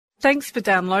Thanks for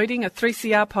downloading a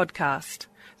 3CR podcast.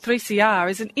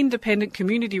 3CR is an independent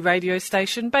community radio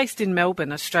station based in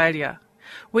Melbourne, Australia.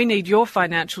 We need your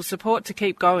financial support to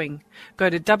keep going. Go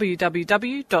to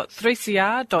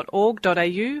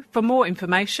www.3cr.org.au for more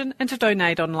information and to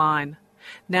donate online.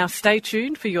 Now stay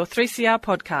tuned for your 3CR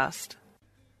podcast.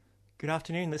 Good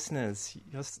afternoon, listeners.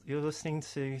 You're listening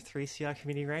to 3CR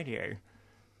Community Radio,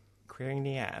 Queering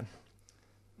the Air,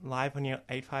 live on your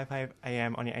 855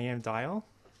 AM on your AM dial,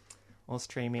 or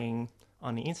streaming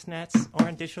on the internet or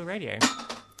on digital radio.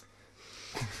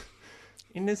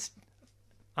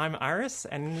 I'm Iris,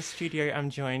 and in the studio I'm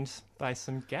joined by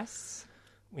some guests.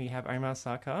 We have Omar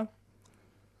Sarkar,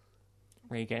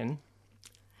 Regan,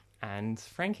 and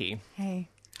Frankie. Hey.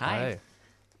 Hi.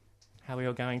 How are we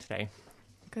all going today?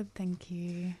 Good, thank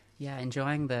you. Yeah,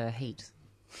 enjoying the heat.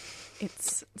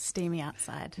 It's steamy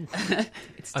outside.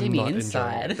 It's steamy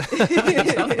inside.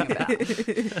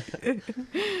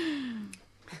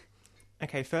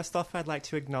 Okay, first off, I'd like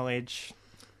to acknowledge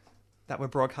that we're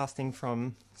broadcasting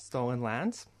from stolen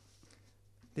land.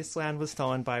 This land was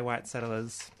stolen by white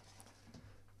settlers,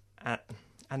 and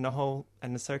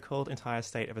the so-called entire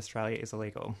state of Australia is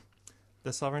illegal.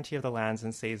 The sovereignty of the lands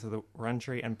and seas of the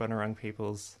Wurundjeri and Bunurong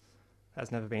peoples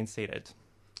has never been ceded.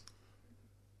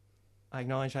 I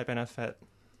acknowledge I benefit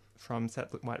from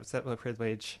white settler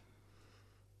privilege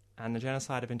and the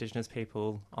genocide of Indigenous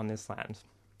people on this land.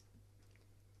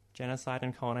 Genocide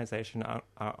and colonisation are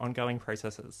ongoing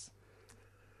processes,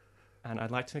 and I'd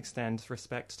like to extend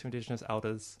respect to Indigenous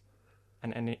elders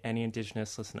and any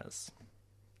Indigenous listeners.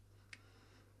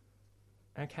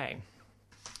 Okay.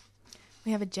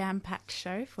 We have a jam-packed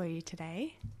show for you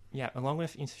today. Yeah, along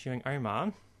with interviewing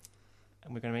Omar,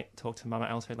 and we're going to talk to Mama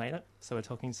Elto later, so we're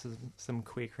talking to some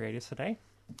queer creators today.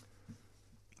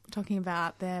 Talking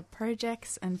about their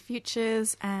projects and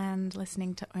futures and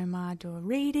listening to Omar do a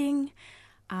reading.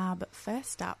 But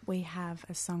first up, we have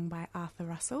a song by Arthur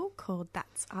Russell called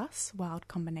That's Us, Wild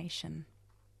Combination.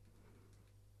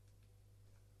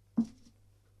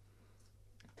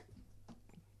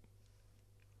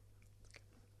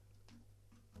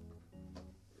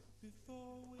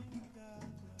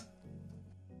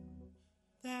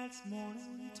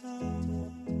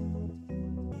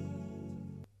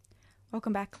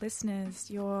 Welcome back,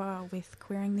 listeners. You're with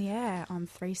Queering the Air on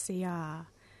 3CR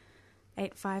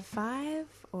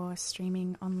 855 or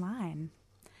streaming online.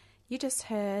 You just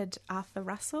heard Arthur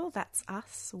Russell, That's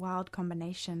Us, Wild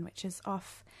Combination, which is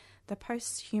off the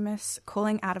posthumous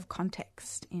Calling Out of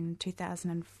Context in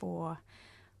 2004.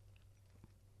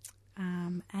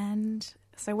 And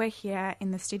so we're here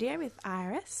in the studio with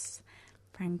Iris,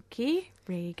 Frankie,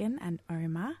 Regan and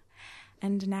Omar.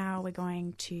 And now we're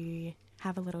going to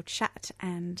have a little chat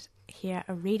and hear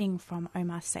a reading from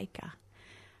Omar Sarkar.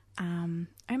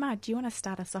 Omar, do you want to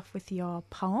start us off with your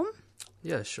poem?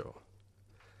 Yeah, sure.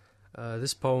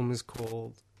 This poem is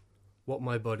called What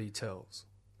My Body Tells.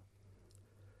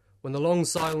 When the long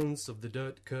silence of the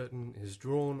dirt curtain is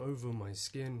drawn over my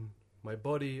skin, my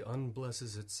body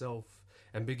unblesses itself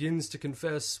and begins to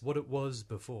confess what it was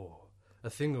before, a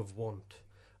thing of want,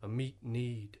 a meat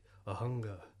need, a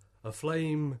hunger, a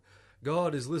flame.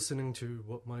 God is listening to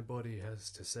what my body has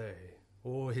to say,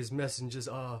 or his messengers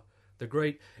are the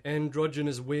great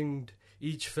androgynous winged,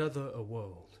 each feather a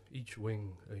world, each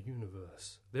wing a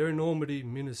universe, their enormity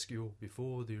minuscule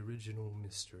before the original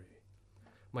mystery.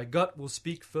 My gut will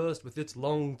speak first with its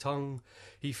long tongue.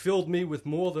 He filled me with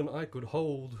more than I could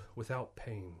hold. Without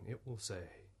pain, it will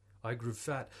say, I grew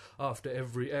fat after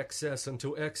every excess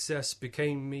until excess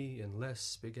became me and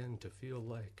less began to feel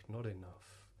like not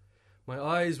enough. My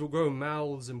eyes will grow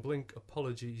mouths and blink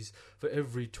apologies for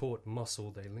every taut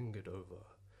muscle they lingered over.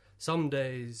 Some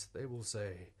days they will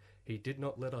say, he did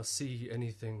not let us see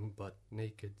anything but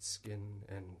naked skin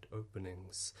and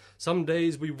openings. Some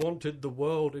days we wanted the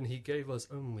world and he gave us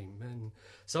only men.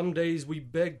 Some days we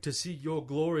begged to see your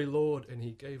glory, Lord, and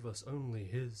he gave us only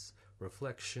his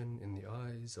reflection in the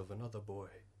eyes of another boy.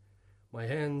 My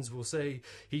hands will say,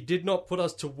 he did not put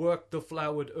us to work the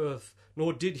flowered earth,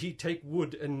 nor did he take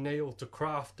wood and nail to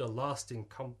craft a lasting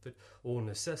comfort or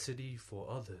necessity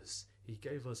for others. He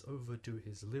gave us over to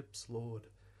his lips, Lord,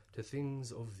 to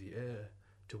things of the air,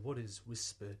 to what is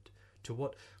whispered, to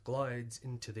what glides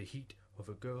into the heat of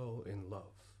a girl in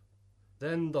love.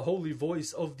 Then the holy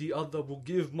voice of the other will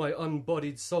give my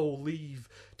unbodied soul leave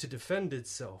to defend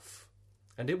itself,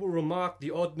 and it will remark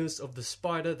the oddness of the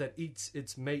spider that eats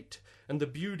its mate, and the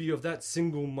beauty of that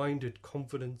single-minded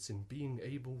confidence in being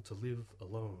able to live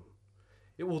alone.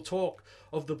 It will talk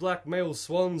of the black male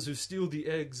swans who steal the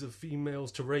eggs of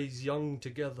females to raise young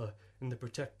together, in the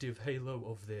protective halo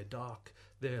of their dark,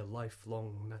 their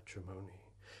lifelong matrimony.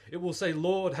 It will say,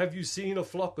 Lord, have you seen a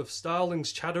flock of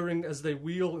starlings chattering as they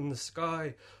wheel in the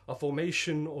sky, a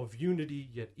formation of unity,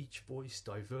 yet each voice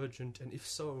divergent? And if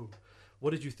so,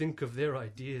 what did you think of their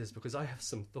ideas? Because I have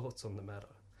some thoughts on the matter.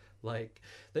 Like,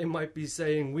 they might be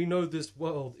saying, we know this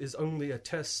world is only a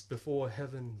test before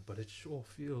heaven, but it sure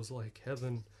feels like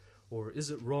heaven. Or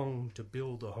is it wrong to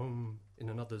build a home in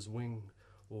another's wing,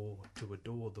 or to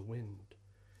adore the wind?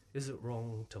 Is it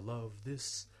wrong to love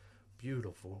this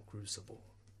beautiful crucible?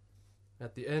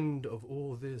 At the end of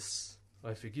all this,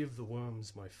 I forgive the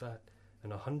worms my fat,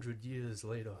 and 100 years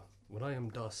later, when I am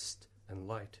dust and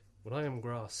light, when I am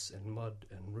grass and mud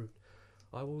and root,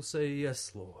 I will say,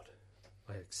 yes, Lord,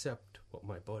 I accept what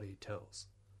my body tells.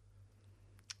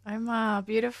 Omar,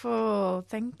 beautiful.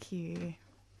 Thank you.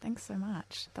 Thanks so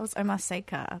much. That was Omar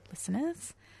Saker,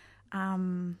 listeners.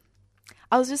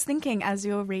 I was just thinking as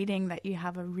you're reading that you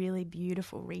have a really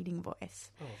beautiful reading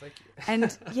voice. Oh, thank you.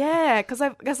 And yeah, because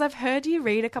I've heard you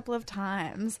read a couple of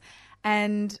times,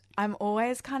 and I'm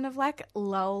always kind of like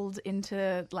lulled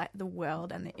into like the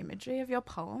world and the imagery of your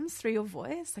poems through your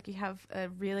voice. Like you have a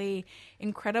really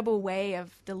incredible way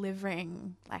of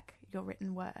delivering like your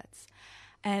written words.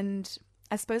 And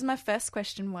I suppose my first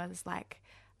question was like,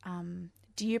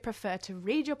 do you prefer to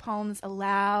read your poems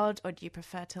aloud, or do you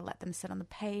prefer to let them sit on the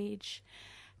page?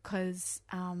 Because,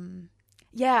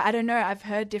 yeah, I don't know. I've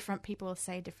heard different people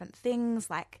say different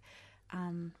things. Like,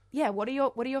 yeah, what are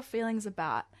your feelings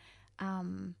about,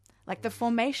 like the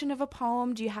formation of a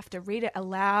poem? Do you have to read it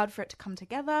aloud for it to come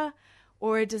together,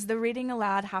 or does the reading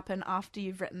aloud happen after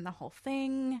you've written the whole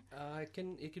thing? It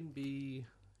can be,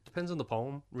 depends on the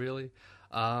poem, really.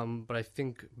 But I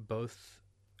think both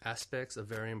aspects are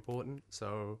very important.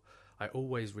 So I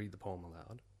always read the poem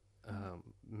aloud,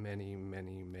 many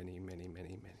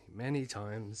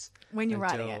times. When you're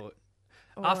writing it,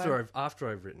 after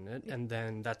I've written it, and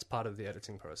then that's part of the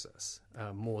editing process,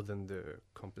 more than the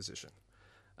composition,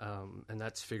 and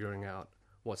that's figuring out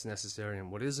what's necessary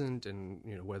and what isn't, and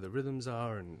where the rhythms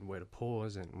are, and where to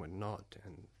pause and when not,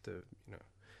 and the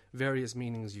various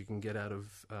meanings you can get out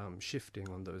of shifting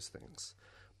on those things.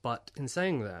 But in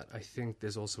saying that, I think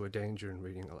there's also a danger in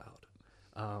reading aloud.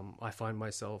 I find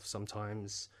myself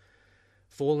sometimes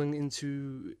falling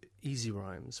into easy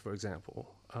rhymes, for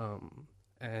example,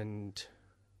 and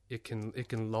it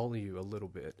can lull you a little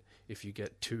bit if you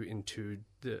get too into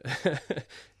the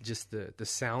just the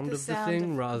sound of the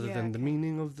thing rather than the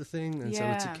meaning of the thing, and so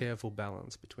it's a careful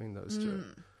balance between those two.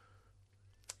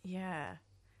 Yeah.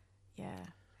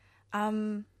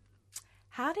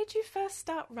 How did you first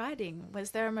start writing?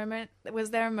 Was there a moment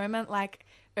like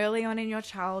early on in your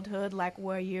childhood, like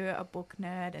were you a book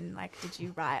nerd and like did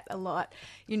you write a lot,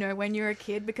 when you were a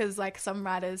kid? Because like some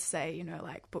writers say,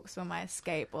 like books were my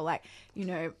escape, or like,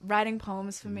 writing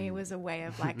poems for me was a way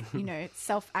of like,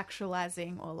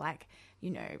 self-actualizing, or like,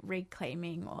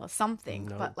 reclaiming or something.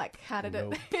 No. But like how did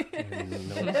No. it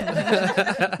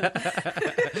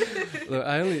Look,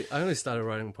 I only started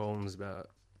writing poems about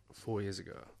 4 years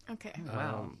ago. Okay.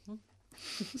 Wow.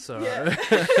 So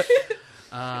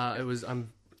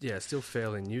I'm still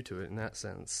fairly new to it in that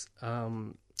sense.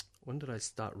 When did I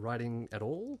start writing at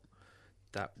all?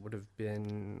 That would have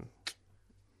been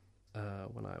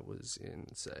when I was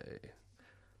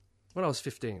when I was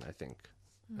 15, I think.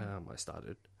 I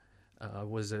started. I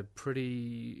was a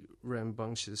pretty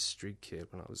rambunctious street kid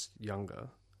when I was younger.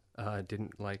 I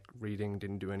didn't like reading,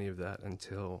 didn't do any of that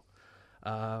until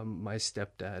my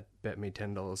stepdad bet me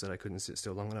 $10 that I couldn't sit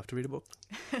still long enough to read a book.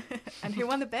 And who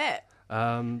won the bet?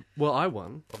 Well, I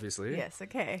won, obviously. Yes,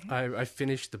 okay. I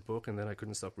finished the book and then I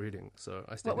couldn't stop reading, so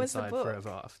I stayed inside forever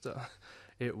after.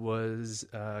 It was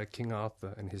King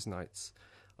Arthur and His Knights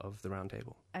of the Round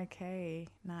Table. Okay,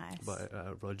 nice. By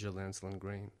Roger Lancelot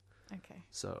Green. Okay.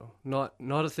 So not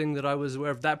a thing that I was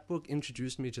aware of. That book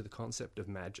introduced me to the concept of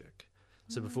magic.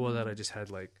 So before that, I just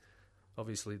had like,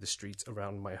 obviously the streets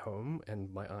around my home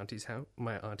and my auntie's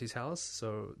house.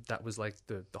 So that was like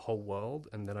the whole world.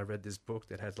 And then I read this book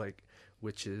that had like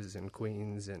witches and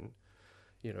queens and,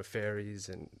 fairies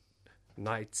and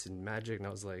knights and magic. And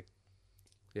I was like,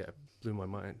 yeah, blew my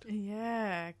mind.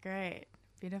 Yeah, great.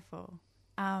 Beautiful.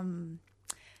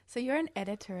 So you're an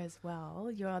editor as well.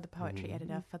 You're the poetry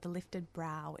editor for The Lifted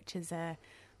Brow, which is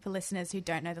for listeners who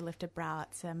don't know The Lifted Brow,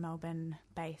 it's a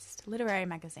Melbourne-based literary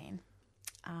magazine.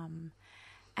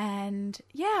 And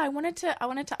yeah, I wanted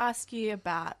to ask you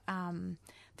about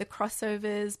the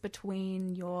crossovers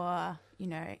between your,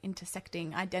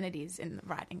 intersecting identities in the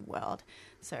writing world.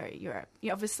 So you're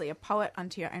obviously a poet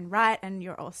unto your own right, and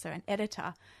you're also an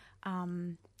editor.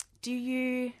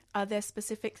 Are there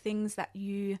specific things that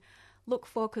you look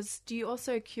for? Because do you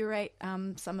also curate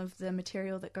some of the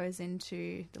material that goes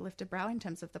into the Lifted Brow in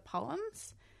terms of the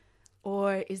poems?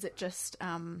 Or is it just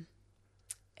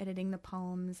editing the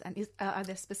poems? And are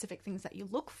there specific things that you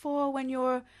look for when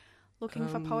you're looking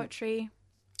for poetry?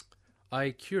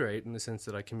 I curate in the sense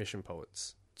that I commission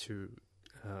poets to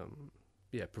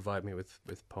provide me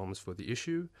with poems for the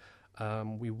issue.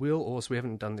 We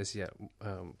haven't done this yet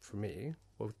for me,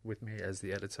 with me as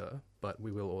the editor, but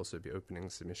we will also be opening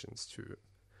submissions to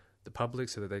the public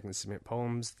so that they can submit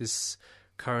poems. This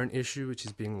current issue, which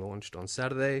is being launched on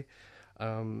Saturday,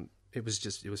 it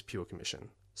was pure commission.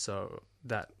 So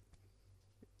that,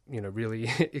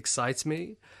 really excites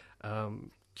me,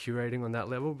 curating on that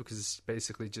level, because it's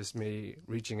basically just me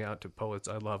reaching out to poets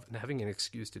I love and having an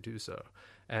excuse to do so,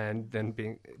 and then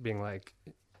being like,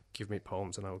 give me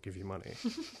poems and I will give you money.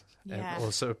 Yeah. And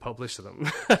also publish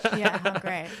them. Yeah, how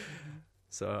great.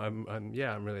 So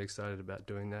I'm really excited about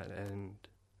doing that and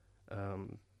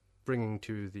bringing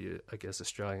to the, I guess,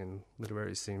 Australian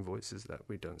literary scene voices that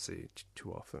we don't see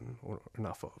too often or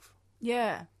enough of.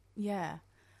 Yeah.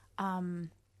 I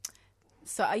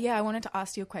wanted to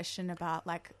ask you a question about,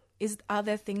 like, are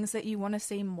there things that you want to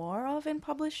see more of in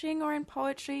publishing or in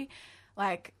poetry?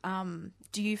 Like,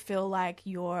 do you feel like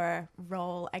your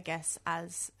role, I guess,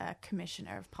 as a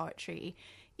commissioner of poetry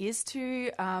is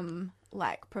to,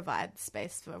 provide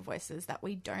space for voices that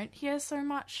we don't hear so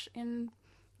much in,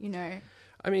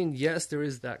 I mean, yes, there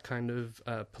is that kind of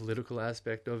political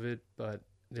aspect of it, but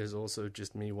there's also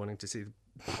just me wanting to see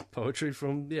poetry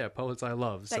from poets I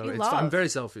love. I'm very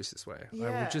selfish this way.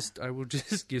 Yeah. I will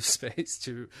just give space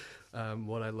to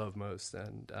what I love most,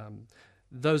 and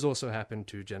those also happen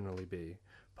to generally be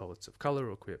poets of color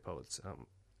or queer poets,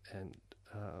 and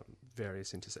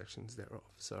various intersections thereof.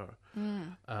 So,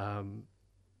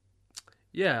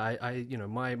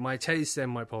 my taste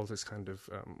and my politics kind of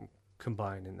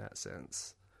combine in that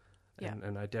sense,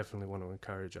 and I definitely want to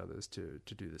encourage others to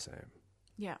do the same.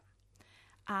 Yeah.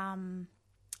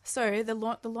 So the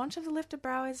launch of the Lifted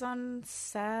Brow is on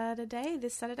Saturday.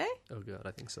 This Saturday? Oh God,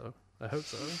 I think so. I hope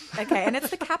so. Okay, and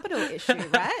it's the capital issue,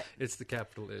 right? It's the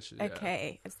capital issue.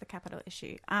 Okay, it's the capital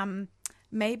issue.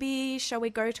 Maybe shall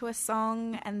we go to a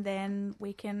song and then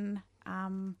we can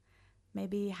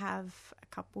maybe have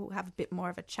a bit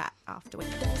more of a chat afterwards.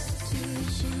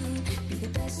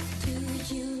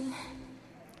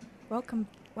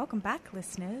 Welcome back,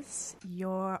 listeners.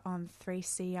 You're on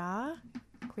 3CR,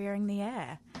 Queering the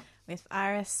Air, with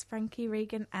Iris, Frankie,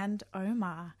 Regan and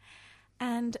Omar.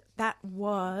 And that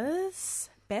was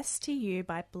Best to You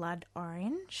by Blood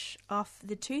Orange off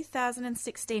the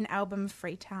 2016 album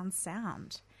Freetown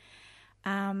Sound.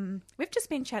 We've just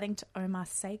been chatting to Omar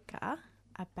Saker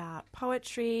about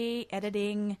poetry,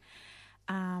 editing,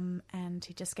 and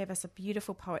he just gave us a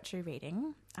beautiful poetry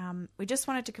reading. We just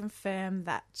wanted to confirm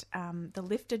that the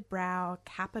Lifted Brow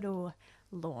Capital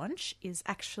launch is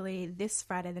actually this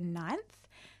Friday the 9th,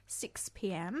 6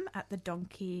 p.m. at the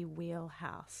Donkey Wheel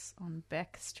House on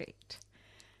Burke Street.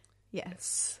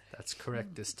 Yes. That's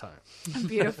correct this time.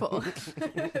 Beautiful.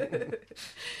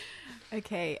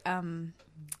 Okay,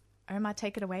 Omar,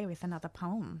 take it away with another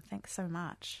poem. Thanks so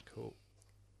much. Cool.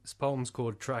 This poem's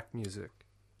called Track Music.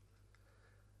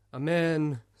 A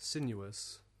man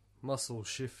sinuous, muscle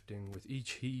shifting with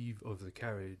each heave of the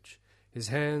carriage, his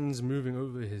hands moving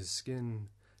over his skin,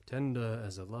 tender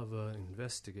as a lover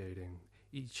investigating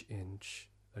each inch,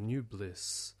 a new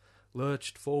bliss,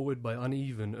 lurched forward by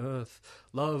uneven earth,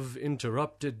 love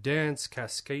interrupted dance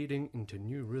cascading into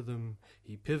new rhythm.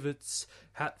 He pivots,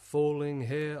 hat falling,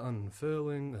 hair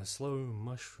unfurling, a slow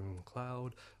mushroom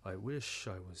cloud. I wish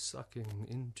I was sucking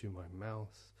into my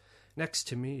mouth. Next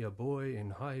to me, a boy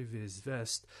in high-vis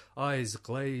vest, eyes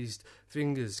glazed,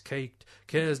 fingers caked,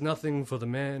 cares nothing for the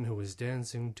man who is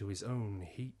dancing to his own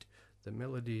heat, the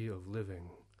melody of living.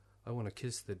 I want to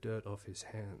kiss the dirt off his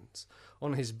hands.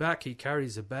 On his back he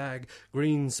carries a bag,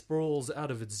 green sprawls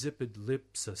out of its zippered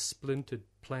lips, a splintered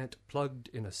plant plugged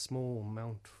in a small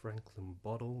Mount Franklin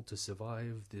bottle to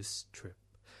survive this trip.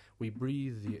 We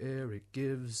breathe the air it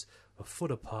gives, a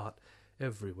foot apart,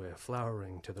 everywhere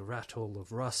flowering to the rattle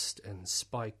of rust and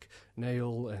spike,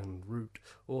 nail and root,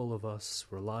 all of us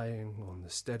relying on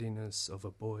the steadiness of a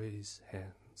boy's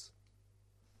hands.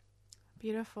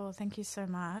 Beautiful. Thank you so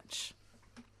much.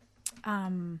 I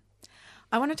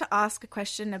wanted to ask a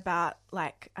question about,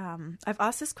 I've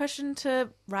asked this question to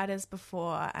writers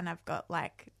before and I've got,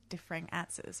 differing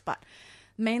answers, but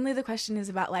mainly the question is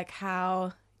about,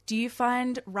 how do you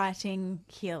find writing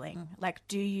healing?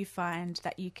 Do you find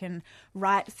that you can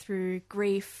write through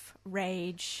grief,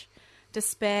 rage,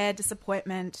 despair,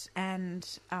 disappointment,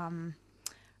 and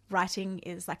writing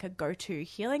is like a go-to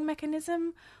healing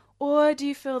mechanism? Or do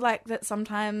you feel like that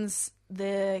sometimes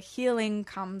the healing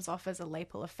comes off as a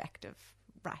lapel effect of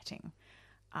writing?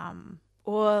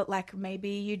 Or like maybe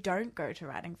you don't go to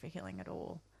writing for healing at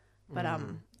all. But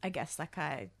I guess like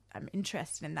I'm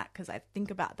interested in that because I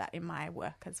think about that in my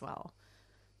work as well.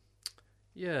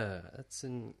 Yeah, it's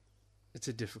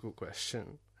a difficult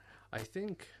question. I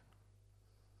think,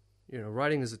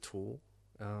 writing is a tool.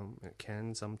 It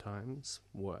can sometimes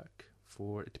work.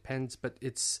 It depends, but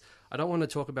I don't want to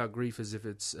talk about grief as if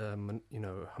it's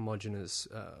homogenous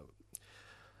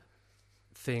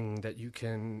thing that you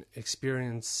can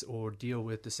experience or deal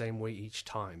with the same way each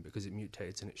time, because it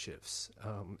mutates and it shifts.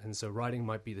 And so writing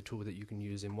might be the tool that you can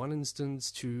use in one instance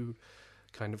to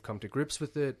kind of come to grips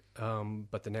with it,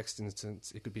 but the next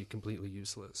instance it could be completely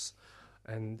useless.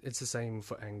 And it's the same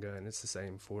for anger, and it's the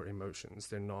same for emotions.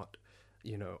 They're not,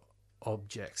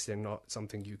 objects. They're not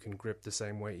something you can grip the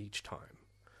same way each time.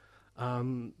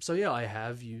 So yeah, I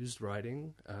have used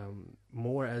writing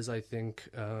more as, I think,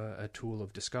 a tool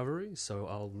of discovery. So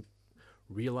I'll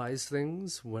realize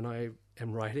things when I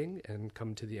am writing and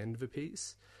come to the end of a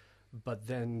piece, but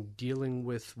then dealing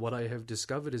with what I have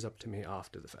discovered is up to me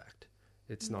after the fact.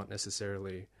 It's not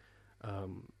necessarily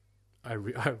I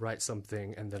write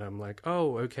something and then I'm like,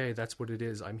 oh, okay, that's what it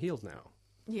is. I'm healed now.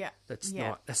 Yeah. That's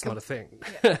not a thing.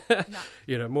 Yeah.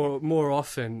 No. More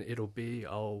often it'll be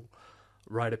I'll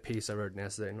write a piece. I wrote an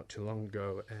essay not too long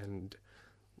ago, and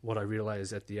what I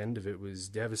realized at the end of it was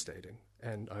devastating,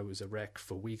 and I was a wreck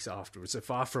for weeks afterwards. So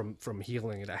far from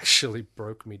healing, it actually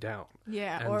broke me down.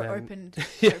 Yeah, and or then, opened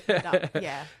up.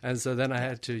 Yeah. And so then I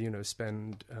had to,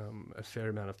 spend a fair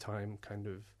amount of time kind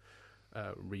of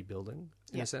rebuilding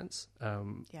in a sense.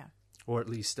 Or at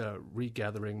least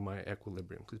regathering my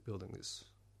equilibrium, because building is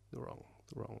the wrong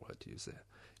word to use there.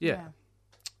 Yeah.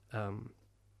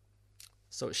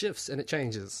 So it shifts and it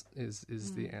changes is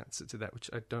the answer to that, which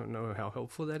I don't know how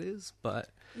helpful that is, but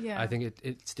I think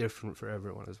it's different for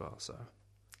everyone as well. So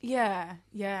yeah,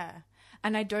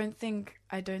 and I don't think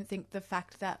the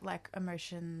fact that like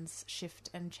emotions shift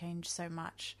and change so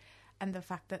much, and the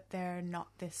fact that they're not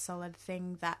this solid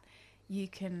thing that you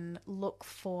can look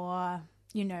for,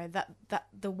 that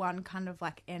the one kind of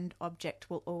like end object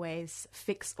will always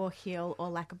fix or heal or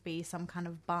like be some kind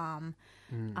of balm.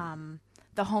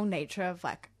 The whole nature of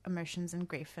like emotions and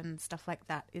grief and stuff like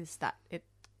that is that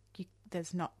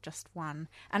there's not just one.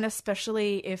 And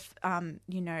especially if,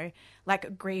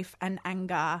 like grief and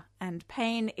anger and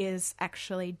pain is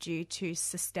actually due to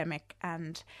systemic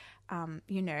and,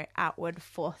 outward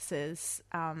forces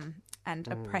and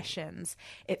oppressions,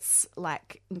 it's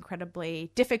like incredibly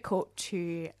difficult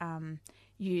to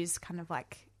use kind of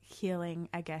like healing,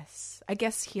 I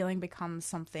guess healing becomes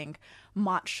something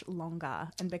much longer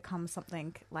and becomes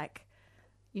something like,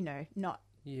 not.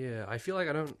 Yeah, I feel like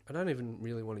I don't even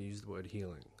really want to use the word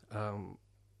healing,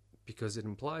 because it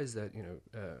implies that,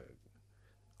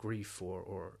 grief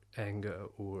or anger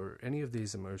or any of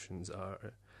these emotions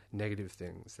are negative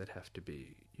things that have to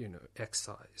be,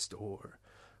 excised or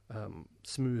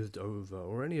smoothed over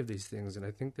or any of these things. And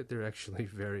I think that they're actually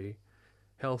very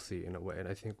healthy in a way, and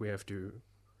I think we have to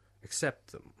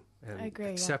accept them and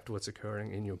accept what's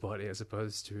occurring in your body, as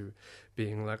opposed to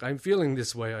being like, I'm feeling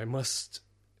this way, I must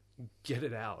get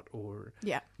it out, or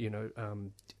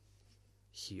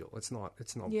heal. It's not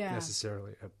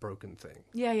necessarily a broken thing.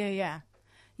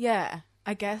 Yeah.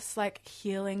 I guess like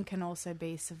healing can also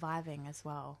be surviving as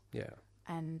well. Yeah.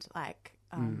 And like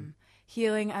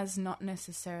healing as not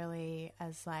necessarily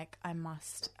as like I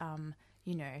must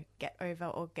get over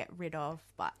or get rid of,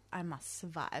 but I must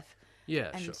survive.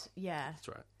 Yeah, and sure. Yeah. That's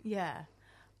right. Yeah.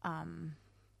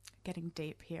 Getting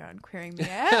deep here on Queering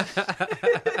the Air.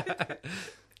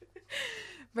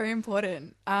 Very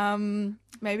important.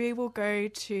 Maybe we'll go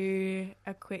to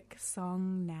a quick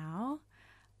song now.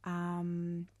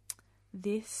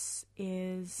 This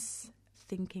is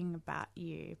Thinking About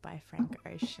You by Frank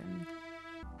Ocean.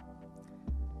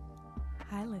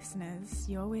 Hi listeners,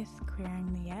 you're with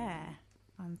Queering the Air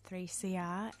on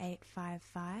 3CR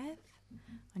 855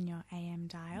 on your AM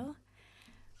dial.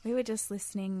 We were just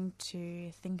listening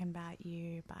to Thinking About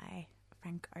You by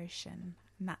Frank Ocean,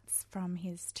 and that's from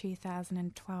his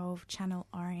 2012 Channel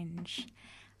Orange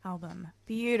album.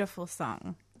 Beautiful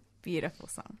song.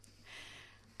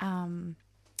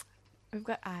 We've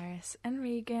got Iris and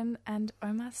Regan and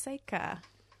Omar Seika.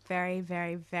 Very,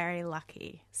 very, very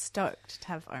lucky. Stoked to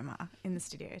have Omar in the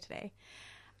studio today.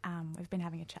 We've been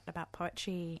having a chat about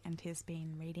poetry, and he's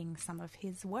been reading some of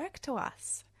his work to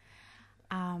us.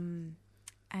 And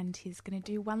he's going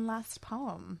to do one last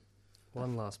poem.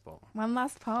 One last poem. One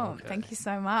last poem. Okay. Thank you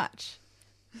so much.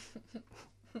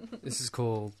 This is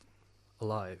called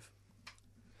Alive.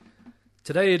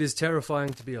 Today it is terrifying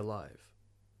to be alive.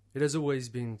 It has always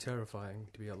been terrifying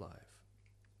to be alive.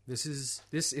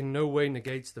 This in no way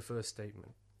negates the first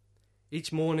statement.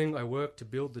 Each morning I work to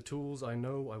build the tools I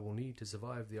know I will need to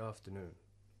survive the afternoon.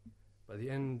 By the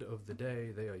end of the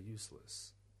day they are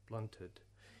useless, blunted.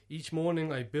 Each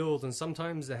morning I build, and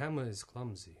sometimes the hammer is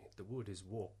clumsy, the wood is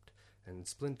warped, and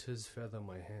splinters feather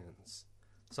my hands.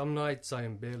 Some nights I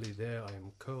am barely there, I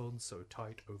am curled so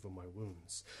tight over my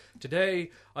wounds.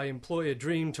 Today I employ a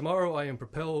dream, tomorrow I am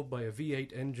propelled by a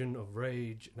V8 engine of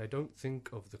rage, and I don't think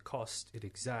of the cost it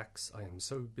exacts, I am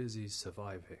so busy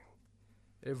surviving.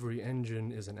 Every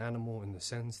engine is an animal in the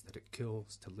sense that it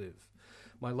kills to live.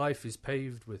 My life is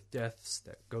paved with deaths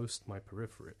that ghost my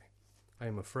periphery. I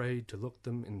am afraid to look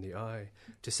them in the eye,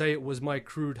 to say it was my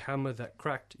crude hammer that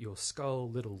cracked your skull,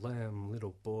 little lamb,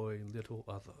 little boy, little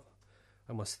other.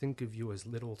 I must think of you as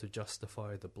little to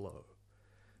justify the blow.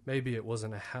 Maybe it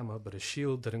wasn't a hammer, but a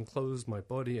shield that enclosed my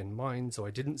body and mind so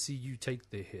I didn't see you take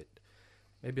the hit.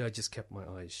 Maybe I just kept my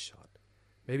eyes shut.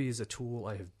 Maybe it's a tool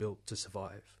I have built to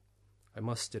survive. I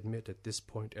must admit at this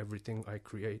point everything I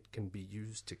create can be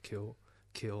used to kill,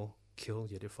 kill, kill,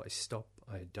 yet if I stop,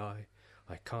 I die.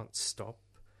 I can't stop.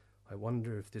 I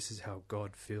wonder if this is how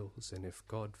God feels, and if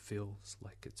God feels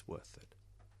like it's worth it.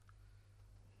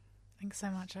 Thanks so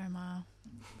much, Omar.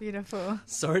 Beautiful.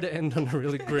 Sorry to end on a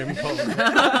really grim poem.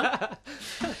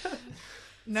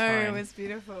 No, it was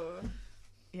beautiful.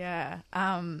 Yeah.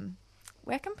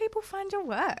 Where can people find your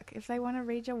work if they want to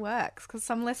read your works? Because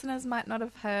some listeners might not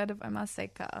have heard of Omar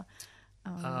Seika.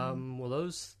 Well,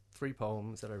 those 3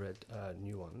 poems that I read are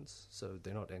new ones, so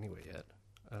they're not anywhere yet.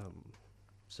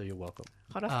 So you're welcome.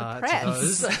 Hot off the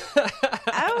press.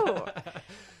 Oh!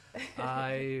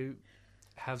 I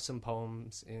have some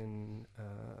poems in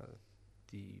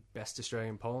the Best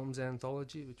Australian Poems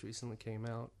anthology, which recently came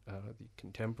out, the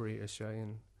Contemporary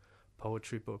Australian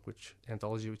Poetry book, which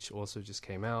also just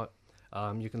came out.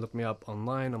 You can look me up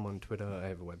online. I'm on Twitter. I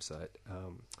have a website.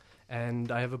 And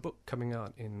I have a book coming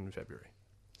out in February.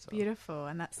 So. Beautiful.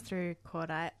 And that's through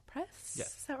Cordite Press. Yeah.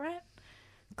 Is that right?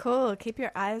 Cool. Keep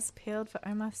your eyes peeled for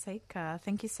Omar Seika.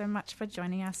 Thank you so much for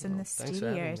joining us in the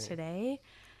studio today.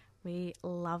 We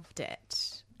loved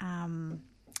it.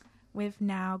 We've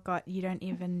now got You Don't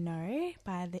Even Know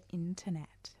by The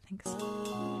Internet. Thanks.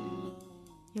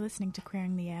 You're listening to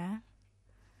Queering the Air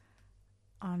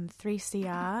on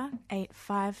 3CR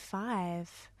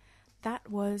 855. That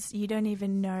was You Don't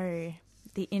Even Know,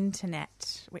 The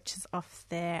Internet, which is off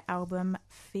their album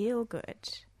Feel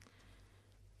Good.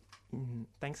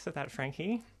 Thanks for that,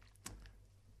 Frankie.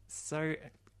 So,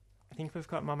 I think we've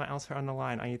got Mama Elsa on the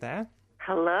line. Are you there?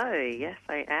 Hello, yes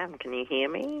I am. Can you hear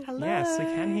me? Hello. Yes, we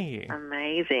can hear you.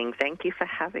 Amazing. Thank you for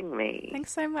having me.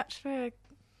 Thanks so much for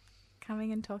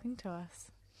coming and talking to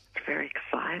us. It's very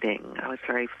exciting. I was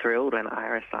very thrilled when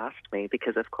Iris asked me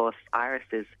because, of course, Iris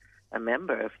is a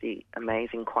member of the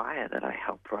amazing choir that I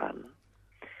help run,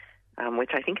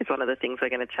 which I think is one of the things we're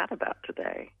going to chat about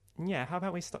today. Yeah, how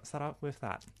about we start up with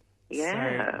that?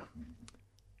 Yeah. So,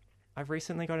 I've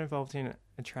recently got involved in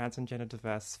a trans and gender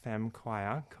diverse femme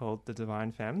choir called the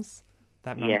Divine Femmes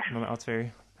that Mama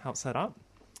Elsa helped set up.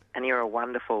 And you're a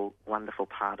wonderful, wonderful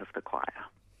part of the choir,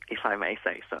 if I may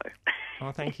say so.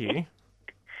 Oh, thank you.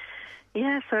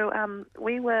 Yeah, so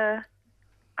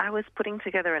I was putting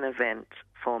together an event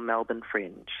for Melbourne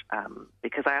Fringe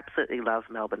because I absolutely love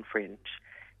Melbourne Fringe.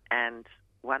 And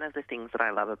one of the things that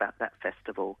I love about that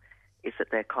festival is that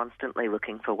they're constantly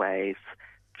looking for ways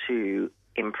to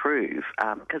improve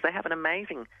because they have an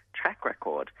amazing track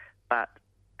record. But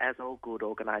as all good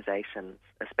organisations,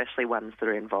 especially ones that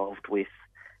are involved with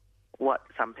what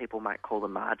some people might call the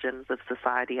margins of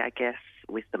society, I guess,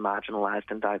 with the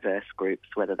marginalised and diverse groups,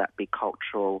 whether that be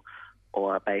cultural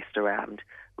or based around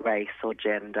race or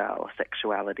gender or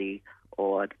sexuality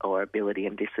or ability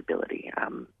and disability.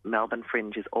 Melbourne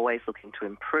Fringe is always looking to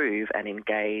improve and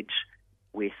engage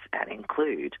with and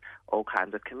include all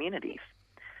kinds of communities.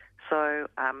 So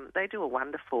they do a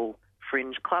wonderful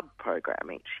Fringe Club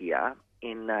program each year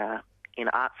in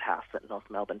Arts House at North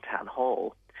Melbourne Town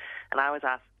Hall. And I was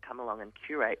asked to come along and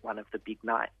curate one of the big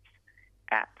nights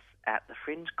at the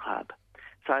Fringe Club.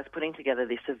 So I was putting together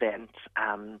this event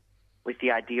with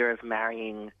the idea of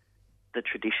marrying the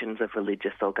traditions of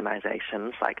religious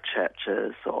organisations like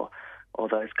churches or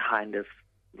those kind of,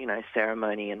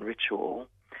 ceremony and ritual,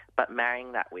 but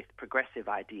marrying that with progressive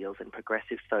ideals and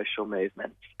progressive social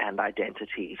movements and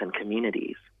identities and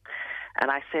communities. And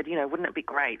I said, wouldn't it be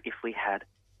great if we had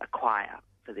a choir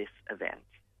for this event?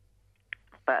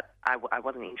 but I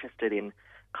wasn't interested in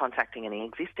contacting any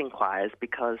existing choirs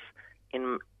because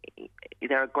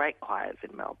there are great choirs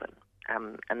in Melbourne,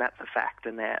 and that's a fact,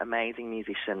 and they're amazing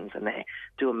musicians and they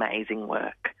do amazing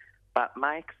work. But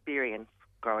my experience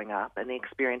growing up, and the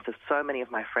experience of so many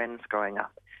of my friends growing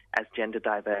up as gender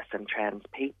diverse and trans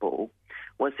people,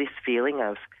 was this feeling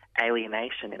of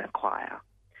alienation in a choir,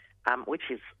 which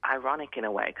is ironic in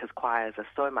a way because choirs are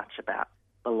so much about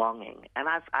belonging. And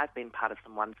I've been part of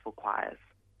some wonderful choirs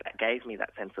that gave me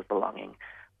that sense of belonging,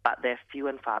 but they're few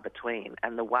and far between.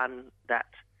 And the one that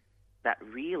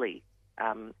really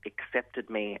accepted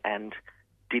me and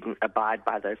didn't abide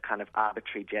by those kind of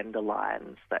arbitrary gender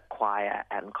lines that choir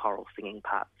and choral singing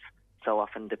parts so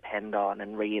often depend on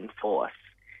and reinforce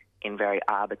in very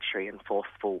arbitrary and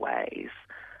forceful ways,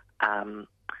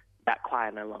 that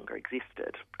choir no longer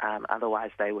existed. Otherwise,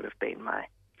 they would have been my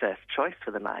first choice for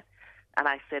the night. And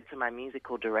I said to my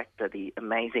musical director, the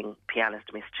amazing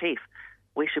pianist Miss Chief,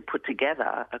 we should put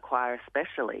together a choir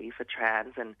especially for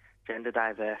trans and gender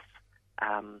diverse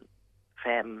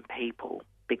femme people,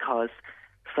 because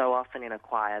so often in a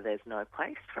choir there's no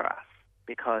place for us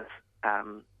because,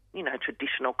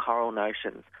 traditional choral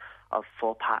notions of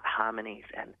 4-part harmonies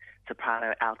and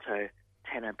soprano, alto,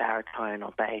 tenor, baritone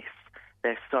or bass,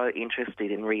 they're so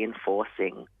interested in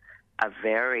reinforcing a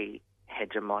very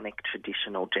hegemonic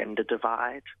traditional gender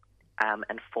divide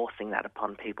and forcing that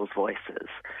upon people's voices.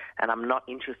 And I'm not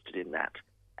interested in that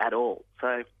at all.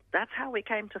 So that's how we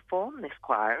came to form this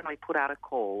choir, and we put out a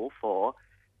call for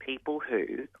people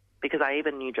who, because I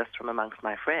even knew just from amongst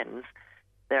my friends,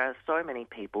 there are so many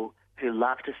people who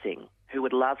love to sing, who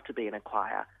would love to be in a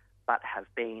choir, but have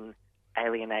been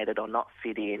alienated or not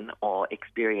fit in or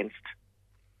experienced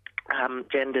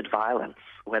gendered violence,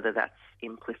 whether that's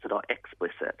implicit or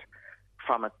explicit,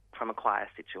 from a choir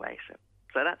situation.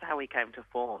 So that's how we came to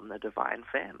form the Divine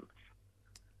Femmes.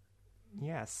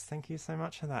 Yes, thank you so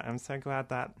much for that. I'm so glad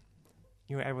that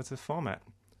you were able to form it.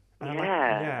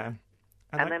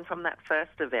 And then from that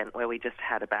first event where we just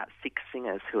had about 6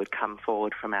 singers who had come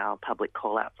forward from our public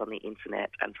call-outs on the internet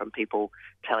and from people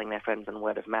telling their friends and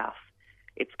word of mouth,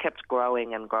 it's kept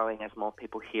growing and growing as more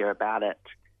people hear about it.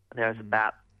 There's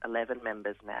about 11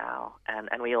 members now, and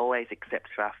we always accept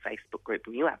through our Facebook group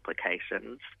new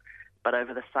applications. But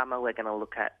over the summer, we're going to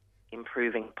look at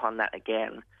improving upon that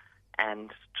again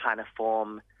and trying to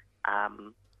form,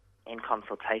 in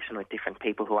consultation with different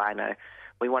people who I know,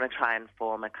 we want to try and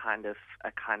form a kind of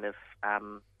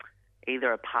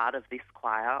either a part of this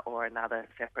choir or another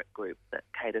separate group that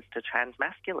caters to trans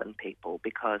masculine people,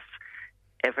 because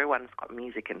everyone's got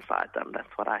music inside them.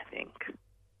 That's what I think.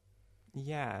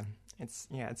 Yeah, it's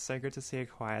so good to see a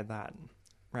choir that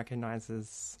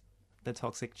recognises the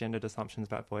toxic gendered assumptions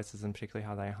about voices and particularly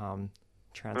how they harm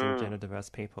trans and gender diverse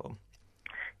people.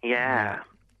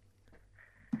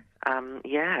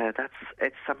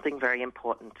 It's something very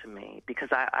important to me because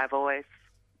I've always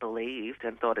believed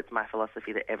and thought it's my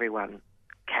philosophy that everyone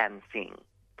can sing,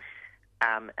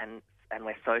 and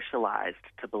we're socialised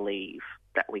to believe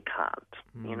that we can't,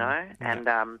 and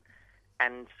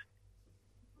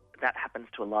that happens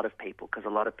to a lot of people because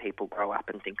a lot of people grow up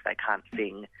and think they can't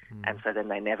sing, and so then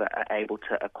they never are able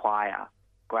to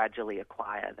gradually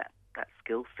acquire that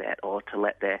skill set or to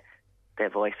let their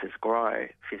voices grow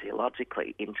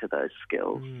physiologically into those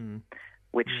skills,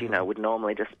 which would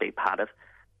normally just be part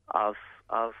of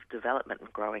development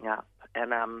and growing up.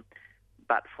 And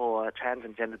but for trans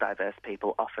and gender diverse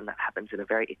people, often that happens in a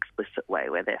very explicit way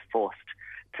where they're forced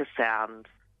to sound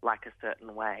like a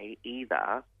certain way,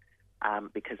 either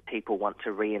because people want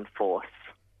to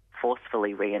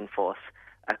forcefully reinforce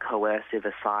a coercive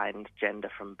assigned gender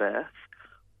from birth,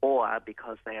 or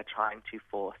because they are trying to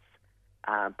force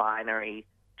binary,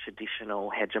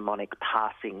 traditional, hegemonic,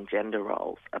 passing gender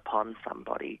roles upon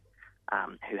somebody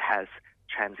who has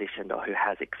transitioned or who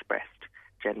has expressed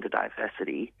gender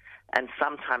diversity. And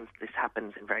sometimes this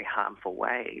happens in very harmful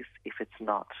ways if it's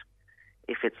not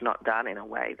done in a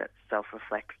way that's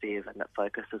self-reflexive and that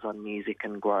focuses on music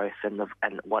and growth and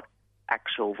what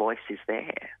actual voice is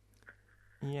there.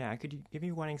 Yeah, could you give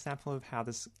me one example of how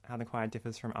the choir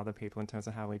differs from other people in terms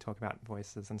of how we talk about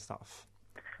voices and stuff?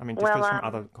 I mean, differs from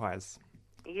other choirs.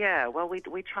 Yeah, well,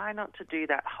 we try not to do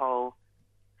that whole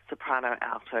soprano,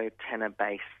 alto, tenor,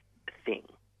 bass thing.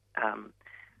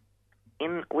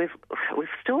 We've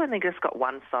still only just got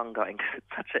one song going.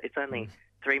 It's only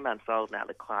 3 months old now,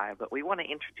 the choir, but we want to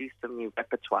introduce some new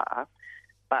repertoire.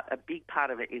 But a big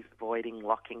part of it is avoiding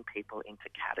locking people into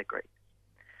categories.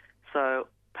 So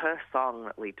per song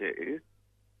that we do,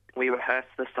 we rehearse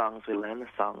the songs, we learn the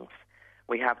songs.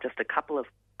 We have just a couple of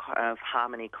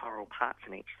harmony choral parts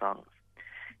in each song.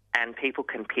 and people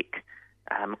can pick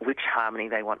which harmony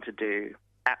they want to do,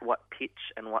 at what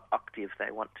pitch and what octave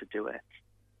they want to do it.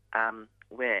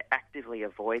 We're actively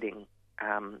avoiding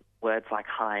words like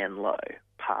high and low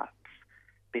parts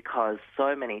because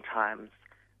so many times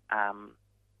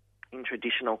in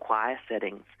traditional choir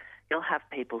settings, you'll have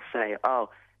people say, the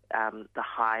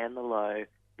high and the low,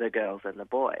 the girls and the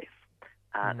boys,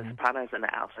 the sopranos and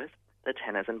the altos, the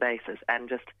tenors and basses, and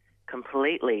just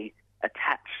completely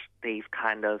attach these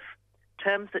kind of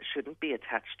terms that shouldn't be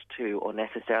attached to or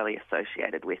necessarily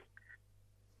associated with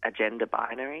a gender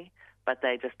binary, but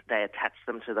they attach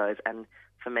them to those. And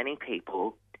for many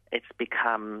people, it's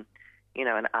become,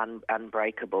 an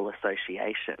unbreakable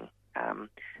association,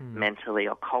 mentally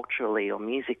or culturally or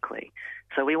musically.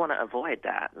 So we want to avoid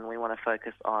that, and we want to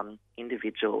focus on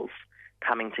individuals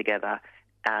coming together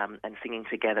and singing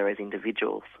together as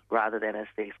individuals rather than as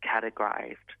these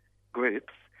categorized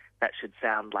groups that should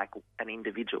sound like an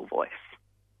individual voice,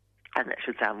 and that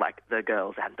should sound like the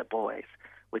girls and the boys,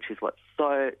 which is what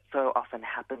so often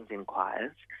happens in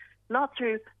choirs, not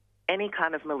through any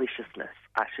kind of maliciousness,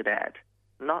 I should add,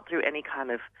 not through any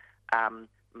kind of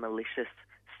malicious,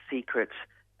 secret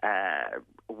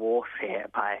warfare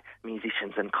by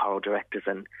musicians and choral directors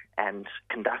and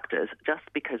conductors, just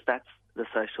because that's the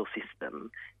social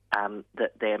system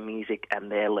that their music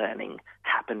and their learning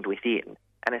happened within.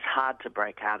 And it's hard to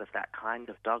break out of that kind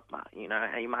of dogma, you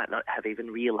might not have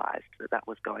even realized that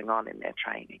was going on in their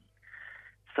training.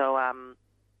 So,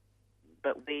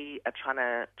 but we are trying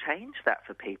to change that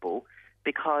for people,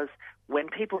 because when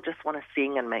people just want to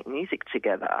sing and make music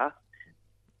together,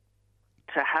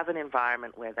 to have an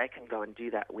environment where they can go and do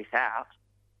that without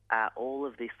all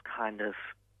of this kind of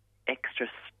extra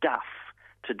stuff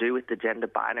to do with the gender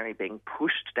binary being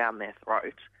pushed down their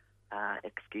throat,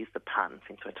 excuse the pun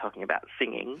since we're talking about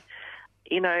singing,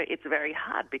 it's very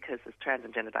hard because as trans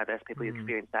and gender diverse people, you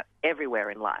experience that everywhere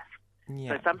in life.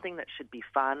 Yeah. So something that should be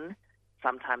fun,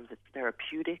 sometimes it's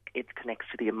therapeutic, it connects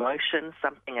to the emotion,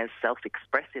 something as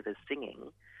self-expressive as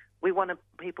singing. We want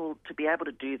people to be able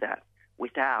to do that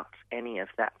without any of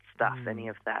that stuff, any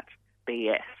of that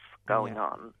BS going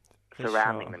on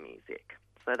surrounding the music.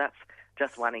 So that's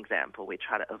just one example. We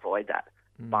try to avoid that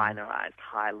binarized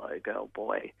high-low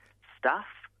girl-boy stuff.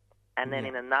 And then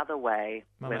in another way,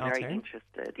 Mama we're very Alto,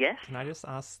 interested. Yes? Can I just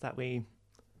ask that we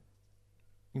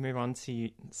move on to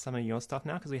some of your stuff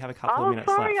now, because we have a couple of minutes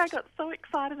left. Oh, sorry, I got so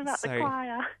excited about the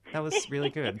choir. That was really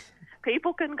good.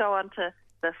 People can go onto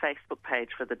the Facebook page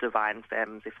for the Divine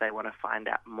Femmes if they want to find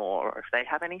out more, or if they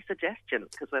have any suggestions,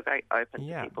 because we're very open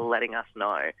to people letting us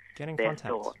know Get in their contact.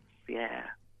 thoughts. Yeah.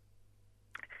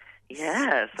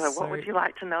 Yeah, so what would you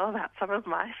like to know about some of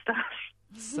my stuff?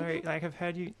 So, I've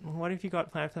heard you... What have you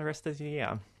got planned for the rest of the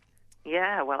year?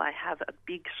 Yeah, well, I have a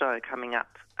big show coming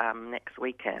up next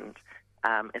weekend.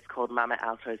 It's called Mama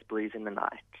Alto's Blues in the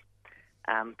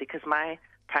Night. Because my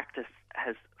practice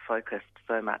has focused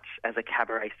so much as a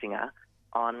cabaret singer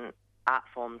on art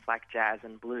forms like jazz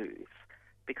and blues,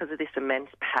 because of this immense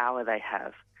power they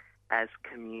have as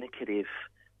communicative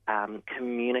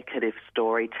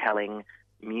storytelling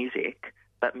music,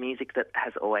 but music that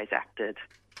has always acted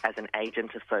as an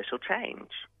agent of social change.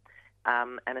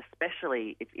 And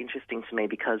especially it's interesting to me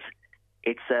because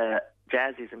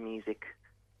jazz is a music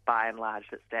by and large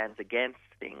that stands against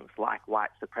things like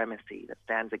white supremacy, that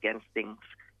stands against things,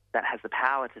 that has the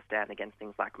power to stand against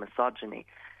things like misogyny.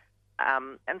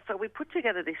 And so we put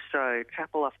together this show.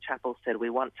 Chapel Off Chapel said we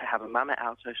want to have a Mama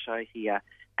Alto show here,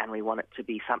 and we want it to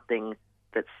be something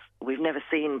we've never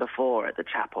seen before at the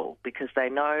chapel, because they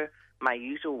know my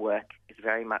usual work is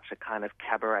very much a kind of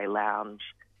cabaret lounge.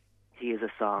 Here's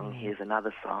a song, here's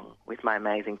another song, with my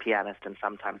amazing pianist and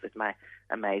sometimes with my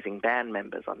amazing band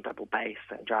members on double bass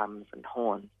and drums and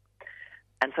horns.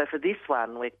 And so for this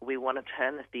one, we want to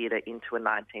turn the theatre into a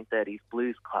 1930s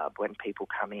blues club when people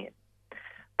come in.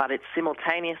 But it's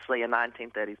simultaneously a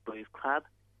 1930s blues club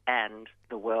and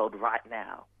the world right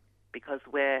now, because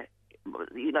the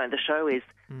show is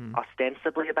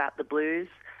ostensibly about the blues,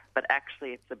 but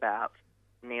actually it's about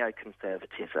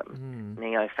neoconservatism,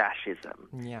 neo-fascism,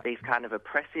 these kind of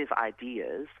oppressive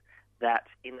ideas that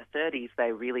in the 30s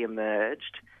they really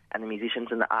emerged, and the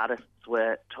musicians and the artists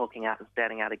were talking out and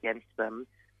standing out against them,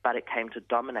 but it came to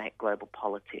dominate global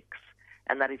politics.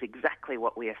 And that is exactly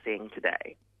what we are seeing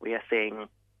today. We are seeing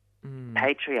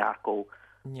patriarchal,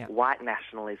 white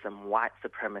nationalism, white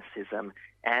supremacism,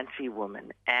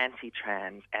 anti-woman,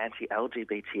 anti-trans,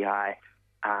 anti-LGBTI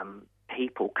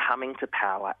people coming to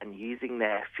power and using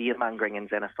their fear-mongering and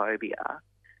xenophobia,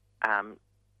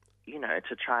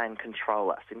 to try and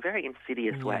control us in very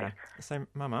insidious ways. So,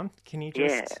 Mama, can you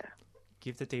just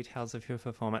give the details of your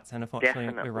performance, and unfortunately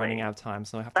Definitely. we're running out of time,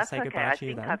 so I have That's to say okay. goodbye to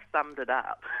you I then. think I've summed it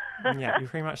up. Yeah, you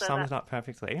pretty much So summed it up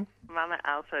perfectly. Mama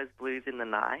Alto's Blues in the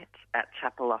Night at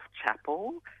Chapel Off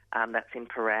Chapel. That's in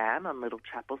Paran on Little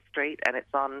Chapel Street, and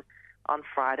it's on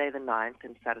Friday the 9th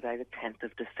and Saturday the 10th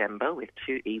of December with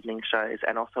 2 evening shows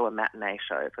and also a matinee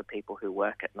show for people who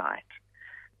work at night.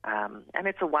 And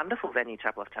it's a wonderful venue,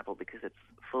 Chapel Off Chapel, because it's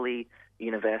fully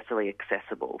universally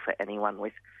accessible for anyone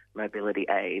with mobility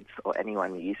aids or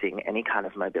anyone using any kind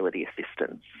of mobility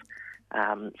assistance.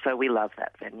 So we love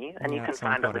that venue, and you can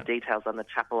find all the details on the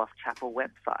Chapel Off Chapel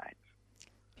website.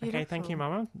 Okay, thank you,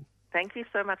 Mama. Once I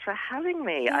start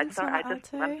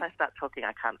talking,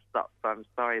 I can't stop, so I'm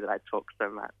sorry that I talk so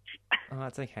much. Oh,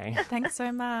 that's okay. Thanks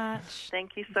so much.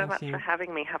 Thank you so much for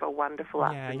having me. Have a wonderful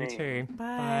afternoon. Yeah, you too.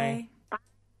 Bye.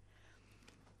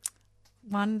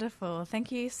 Wonderful.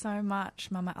 Thank you so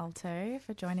much, Mama Alto,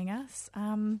 for joining us.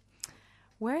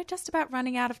 We're just about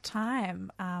running out of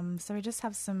time, so we just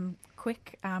have some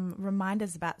quick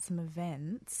reminders about some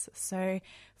events. So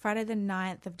Friday the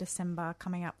 9th of December,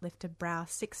 coming up Lifted Brow,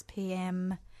 6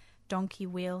 p.m, Donkey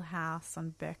Wheelhouse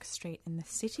on Burke Street in the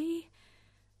city.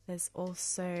 There's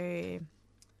also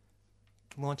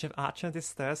Launch of Archer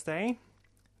this Thursday,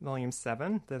 Volume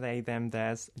 7, the They, Them,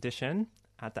 Theirs edition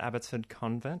at the Abbotsford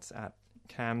Convent at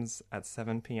CAMS at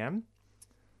 7 p.m.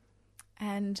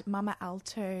 And Mama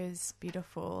Alto's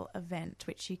beautiful event,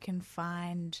 which you can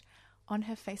find on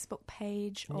her Facebook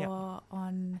page or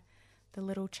on the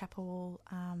Little Chapel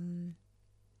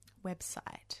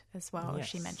website as well, as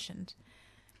she mentioned.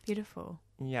 Beautiful.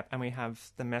 Yep, and we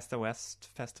have the Mester West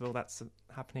Festival that's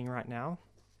happening right now.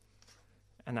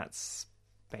 And that's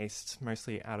based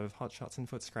mostly out of Hot Shots and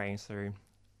Footscray, so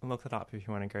look it up if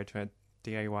you want to go to a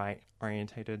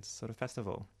DIY-orientated sort of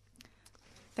festival.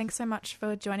 Thanks so much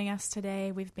for joining us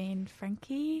today. We've been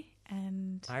Frankie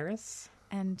and Iris.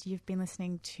 And you've been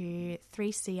listening to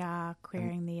 3CR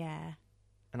Queering the Air.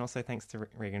 And also thanks to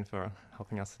Regan for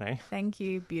helping us today. Thank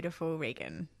you, beautiful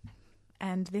Regan.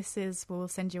 And this is We'll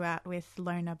Send You Out with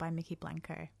Loner by Mickey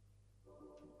Blanco.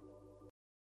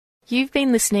 You've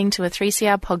been listening to a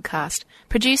 3CR podcast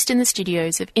produced in the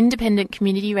studios of independent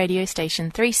community radio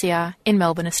station 3CR in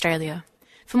Melbourne, Australia.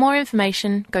 For more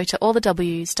information, go to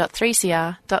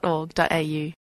allthews.3cr.org.au.